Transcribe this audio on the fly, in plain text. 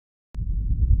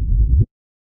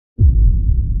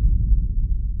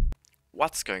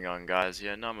What's going on, guys?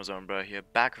 Here Nymaisonbro here,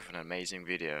 back with an amazing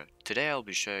video. Today I'll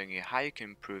be showing you how you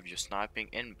can improve your sniping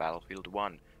in Battlefield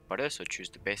 1, but also choose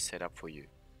the best setup for you.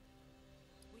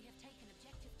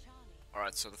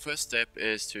 Alright, so the first step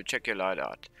is to check your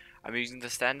loadout. I'm using the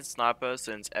standard sniper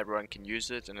since everyone can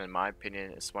use it, and in my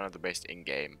opinion it's one of the best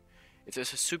in-game. It's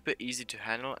also super easy to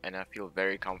handle and I feel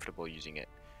very comfortable using it.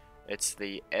 It's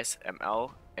the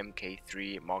SMLE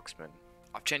MK3 Marksman.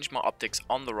 I've changed my optics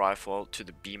on the rifle to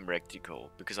the Beam Reticle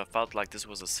because I felt like this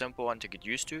was a simple one to get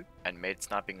used to and made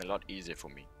sniping a lot easier for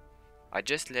me. I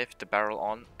just left the barrel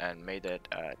on and made it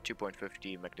a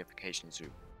 2.50 magnification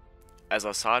zoom. As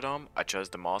a sidearm, I chose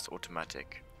the Mars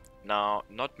automatic. Now,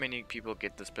 not many people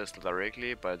get this pistol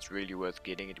directly, but it's really worth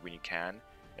getting it when you can.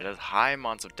 It has high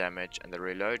amounts of damage and the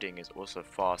reloading is also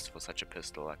fast for such a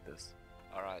pistol like this.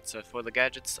 Alright, so for the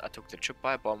gadgets, I took the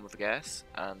trip-by bomb with gas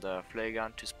and the flare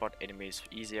gun to spot enemies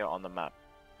easier on the map.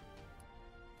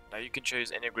 Now you can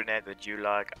choose any grenade that you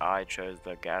like. I chose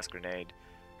the gas grenade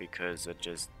because it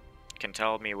just can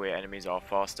tell me where enemies are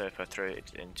faster if I throw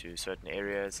it into certain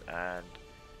areas, and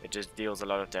it just deals a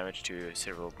lot of damage to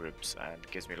several groups and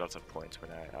gives me lots of points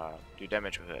when I do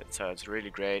damage with it. So it's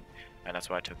really great and that's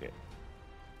why I took it.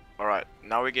 Alright,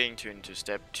 now we're getting into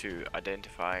step 2,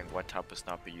 identifying what type of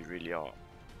sniper you really are.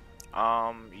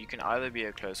 You can either be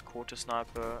a close quarter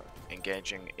sniper,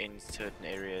 engaging in certain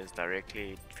areas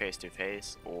directly face to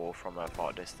face, or from a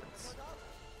far distance.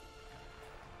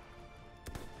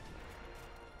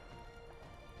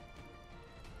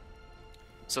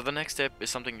 So the next step is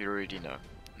something you already know,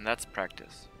 and that's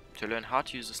practice. To learn how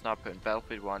to use a sniper in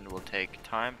Battlefield 1 will take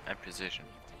time and precision.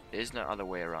 There is no other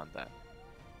way around that.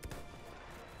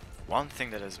 One thing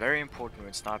that is very important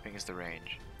when sniping is the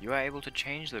range. You are able to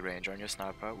change the range on your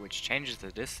sniper, which changes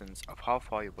the distance of how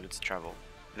far your bullets travel.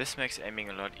 This makes aiming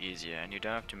a lot easier and you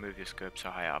don't have to move your scope so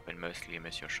high up and mostly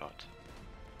miss your shot.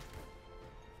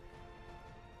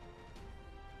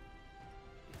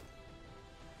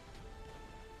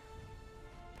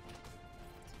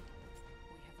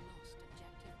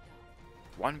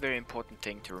 One very important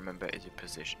thing to remember is your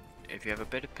position. If you have a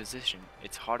better position,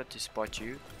 it's harder to spot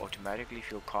you, automatically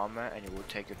feel calmer, and you will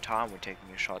take your time when taking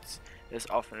your shots. This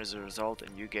often is a result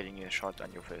in you getting your shot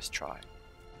on your first try.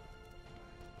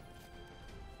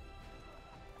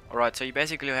 Alright, so you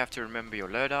basically have to remember your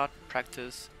loadout,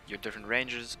 practice, your different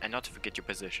ranges, and not to forget your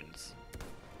positions.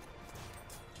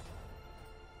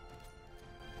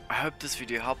 I hope this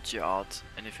video helped you out,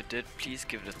 and if it did, please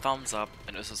give it a thumbs up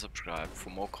and also subscribe for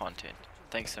more content.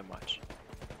 Thanks so much.